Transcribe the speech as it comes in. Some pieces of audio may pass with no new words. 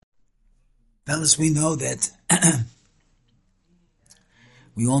Else we know that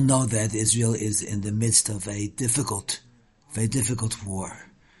we all know that Israel is in the midst of a difficult war,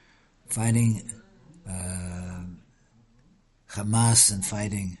 fighting Hamas and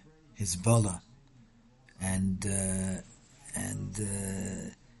fighting Hezbollah, and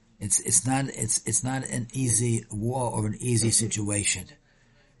it's not an easy war or an easy situation.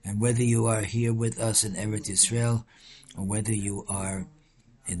 And whether you are here with us in Eretz Yisrael, or whether you are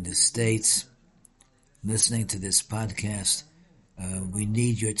in the States listening to this podcast, we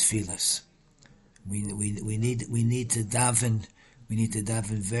need your tefillas. We need to daven. We need to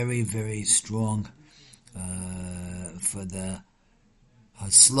daven very, very strong for the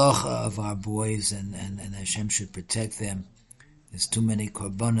hatzlacha of our boys, and Hashem should protect them. There's too many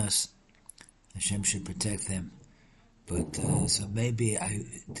korbanos. Hashem should protect them. But so maybe I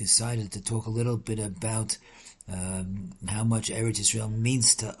decided to talk a little bit about how much Eretz Yisrael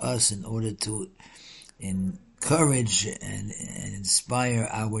means to us in order to encourage and inspire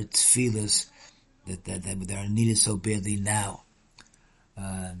our tefillas that are needed so badly now.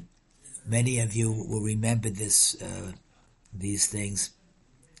 Many of you will remember these things.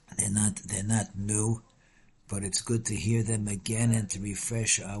 They're not new, but it's good to hear them again and to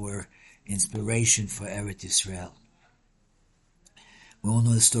refresh our inspiration for Eretz Yisrael. We all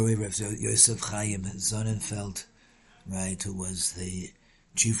know the story of Rav Yosef Chaim Sonnenfeld, right, who was the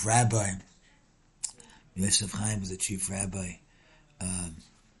chief rabbi. Yosef Chaim was the chief rabbi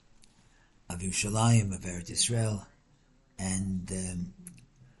of Yerushalayim, of Eretz Yisrael, and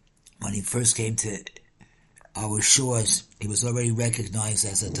when he first came to our shores, he was already recognized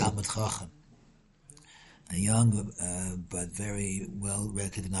as a Talmid Chacham, a young but very well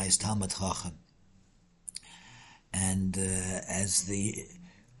recognized Talmid Chacham. And as the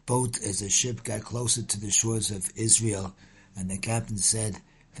ship got closer to the shores of Israel, and the captain said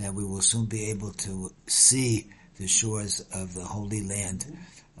that we will soon be able to see the shores of the Holy Land,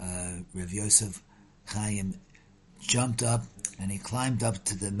 Rav Yosef Chaim jumped up and he climbed up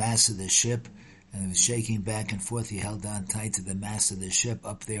to the mast of the ship, and he was shaking back and forth. He held on tight to the mast of the ship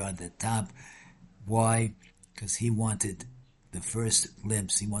up there on the top. Why? Because he wanted the first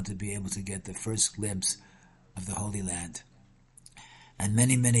glimpse. He wanted to be able to get the first glimpse of the Holy Land. And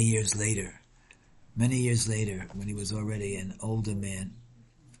many, many years later, when he was already an older man,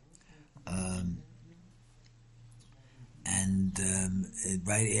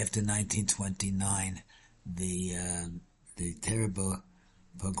 right after 1929, the terrible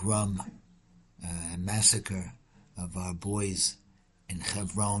pogrom, massacre of our boys in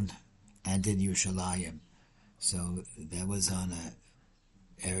Hebron and in Yerushalayim. So that was on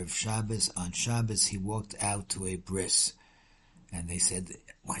Erev Shabbos. On Shabbos, he walked out to a bris, and they said,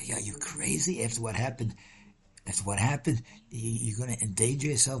 "What? Are you crazy? After what happened, you're going to endanger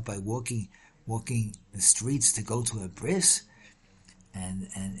yourself by walking the streets to go to a bris?" And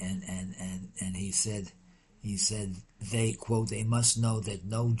he said, they, quote, "They must know that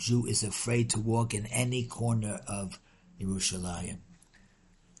no Jew is afraid to walk in any corner of Yerushalayim."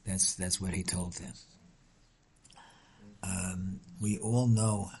 That's what he told them. We all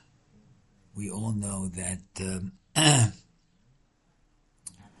know that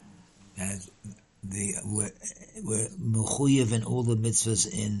that we're mechuyev in all the mitzvahs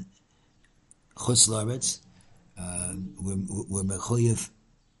in Chutz La'aretz. We're mechuyev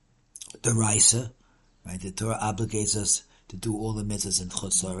d'oraisa, right? The Torah obligates us to do all the mitzvahs in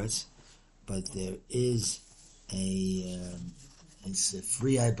Chutz La'aretz, but there is it's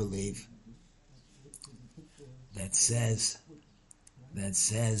free, I believe, that says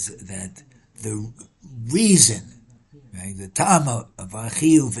that the reason, right, the tama of our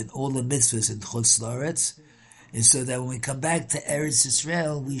chiyuv and all the mitzvahs in Chutz La'aretz is so that when we come back to Eretz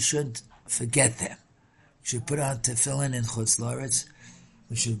Yisrael, we should forget them. We should put on tefillin in Chutz La'aretz.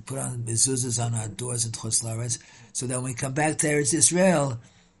 We should put on mezuzahs on our doors in Chutz La'aretz, so that when we come back to Eretz Yisrael,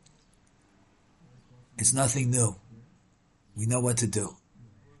 it's nothing new. We know what to do.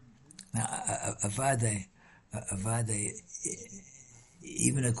 Now, Avadei,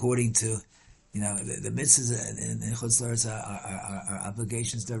 even according to, the mitzvahs in Chutz La'aretz are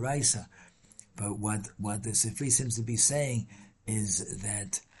obligations d'oraisa. But what the Sifri seems to be saying is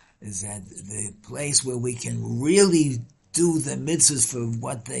that the place where we can really do the mitzvahs for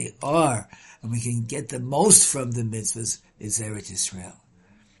what they are, and we can get the most from the mitzvahs, is Eretz Yisrael.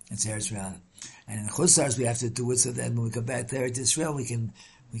 It's Eretz Yisrael. And in Chutz La'aretz we have to do it so that when we come back to Eretz Yisrael, we can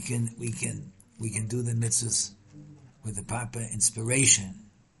do the mitzvahs with the proper inspiration,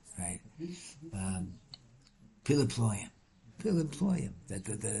 right? Piliployim, that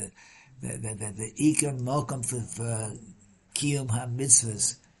the ikar malkum for kiyum ha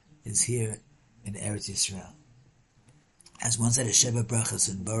mitzvahs is here in Eretz Yisrael. As one said, a Sheva Brachas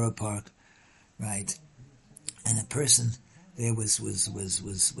in Borough Park, right? And a person there was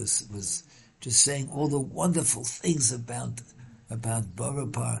just saying all the wonderful things about Borough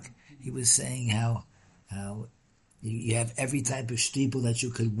Park. He was saying how you have every type of shtibel that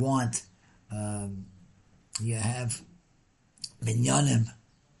you could want. You have minyanim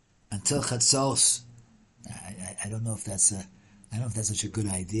until chatzos. I don't know if that's such a good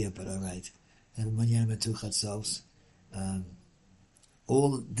idea, but all right. Have minyanim until chatzos.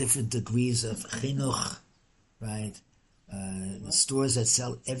 All different degrees of chinuch, right? Stores that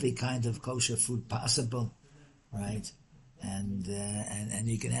sell every kind of kosher food possible, right? And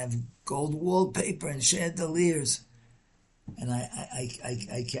you can have gold wallpaper and chandeliers. And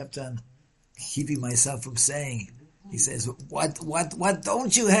I kept on keeping myself from saying. He says, "What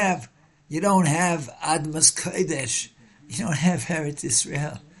don't you have? You don't have Admas Kodesh. You don't have Eretz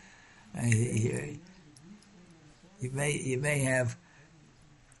Israel. You may have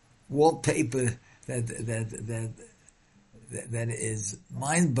wallpaper that is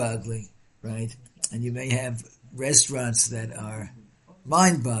mind-boggling, right? And you may have restaurants that are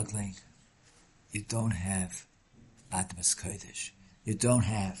mind-boggling. You don't have Admas Kodesh. You don't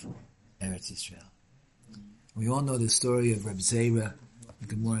have Eretz Yisrael." We all know the story of Reb Zera, the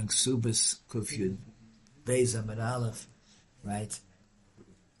Gemara in Ksubas, Kufyud, Beis Amud Aleph, right?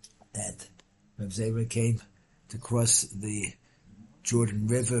 That Reb Zera came to cross the Jordan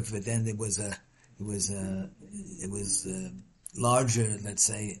River, but then it was larger, let's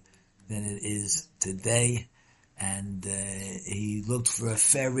say, than it is today. And he looked for a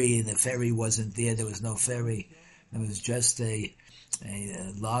ferry, and the ferry wasn't there. There was no ferry. It was just a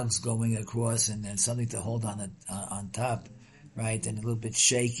logs going across, and then something to hold on top, right? And a little bit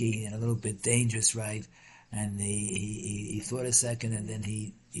shaky and a little bit dangerous, right? And he thought a second, and then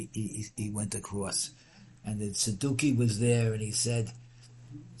he went across. And the Tzadduki was there, and he said,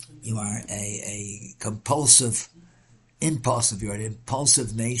 "You are a compulsive, impulsive. You're an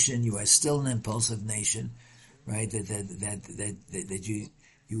impulsive nation. You are still an impulsive nation, right? That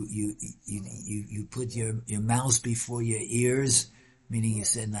you put your mouth before your ears, meaning you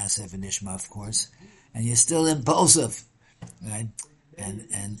said Na'aseh v'nishma, of course, and you're still impulsive, right?"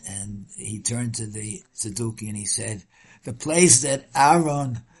 And he turned to the Tzadduki and he said, "The place that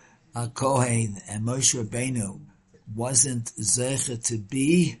Aaron Kohen and Moshe Rabbeinu wasn't zeicha to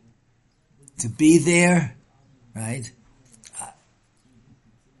be there, right?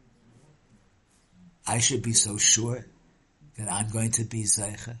 I should be so sure that I'm going to be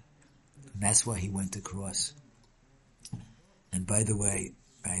zeicha." And that's why he went across. And by the way,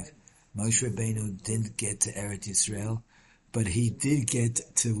 right, Moshe Rabbeinu didn't get to Eretz Yisrael, but he did get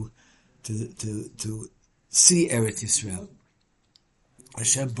to see Eretz Yisrael.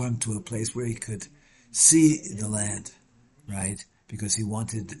 Hashem brought him to a place where he could see the land, right? Because he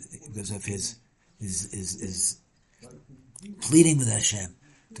wanted, because of his pleading with Hashem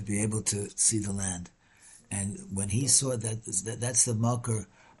to be able to see the land. And when he saw that's the marker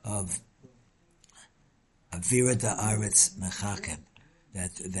of Avira Da'aretz Mechakem,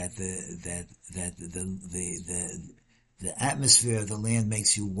 that the atmosphere of the land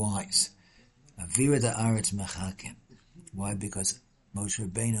makes you wise. Avira Da'aretz Mechakem. Why? Because Moshe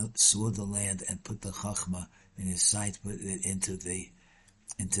Rabbeinu saw the land and put the Chachma in his sight, put it into the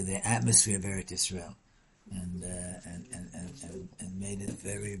atmosphere of Eretz Yisrael, and made it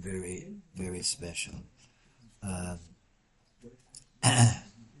very, very, very special.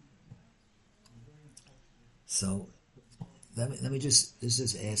 So let me just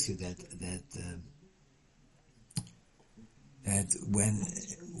ask you that when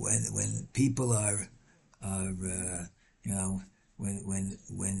people are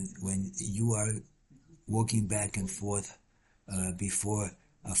when you are walking back and forth before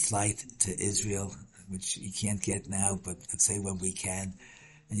a flight to Israel, which you can't get now, but let's say when we can,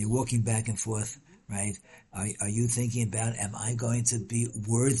 and you're walking back and forth, right? Are you thinking about, am I going to be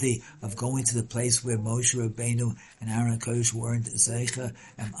worthy of going to the place where Moshe Rabbeinu and Aaron Kodesh weren't zeicha?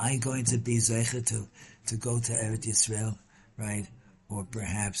 Am I going to be zeicha to go to Eretz Yisrael, right? Or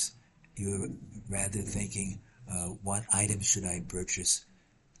perhaps you're rather thinking, what items should I purchase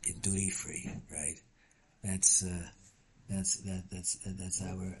in duty free, right? That's our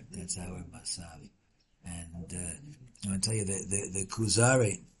masav. And I want to tell you the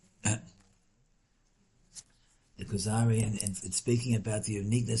Kuzari, and speaking about the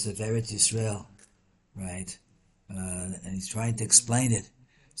uniqueness of Eretz Yisrael, right? And he's trying to explain it.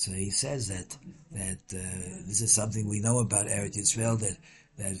 So he says that this is something we know about Eretz Yisrael,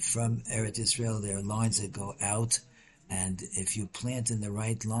 that from Eretz Yisrael there are lines that go out, and if you plant in the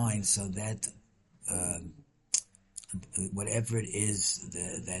right line, so that whatever it is,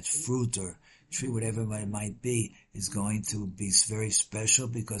 that fruit or tree, whatever it might be, is going to be very special,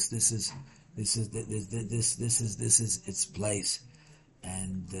 because this is its place.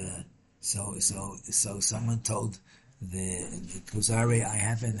 And so someone told the Kuzari, I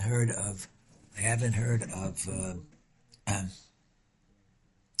haven't heard of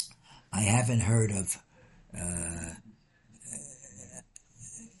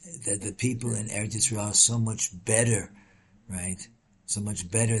that the people in Eretz Yisrael are so much better, right? So much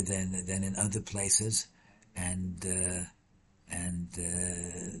better than in other places, and the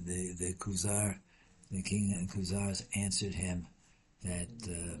Kuzar, the king and Kuzars answered him that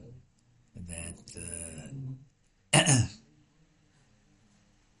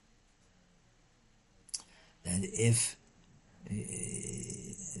if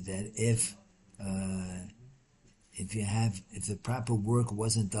the proper work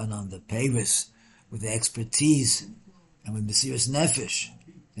wasn't done on the Paris with the expertise and with Mesiras Nefesh,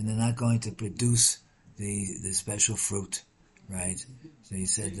 then they're not going to produce the special fruit, right? So he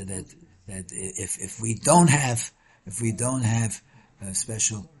said that if we don't have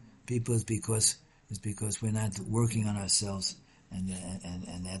special people, it's because we're not working on ourselves, and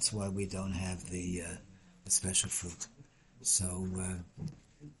that's why we don't have the special fruit. So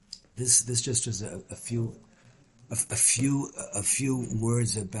this just was a few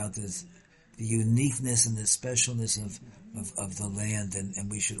words about this, the uniqueness and the specialness of the land, and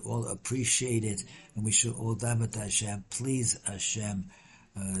we should all appreciate it, and we should all daven Hashem, please Hashem.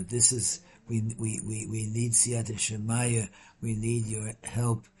 This is we need Siyata Shemaya. We need your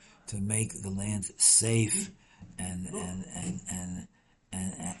help to make the land safe and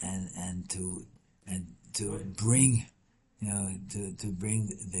to bring to bring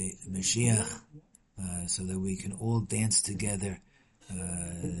the Mashiach, so that we can all dance together,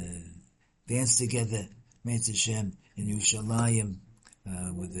 Me'ez Hashem, in Yerushalayim,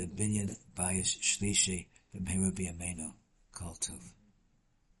 with the Binyan Bayis Shlishi, B'mehera B'yameinu, Kol Tov.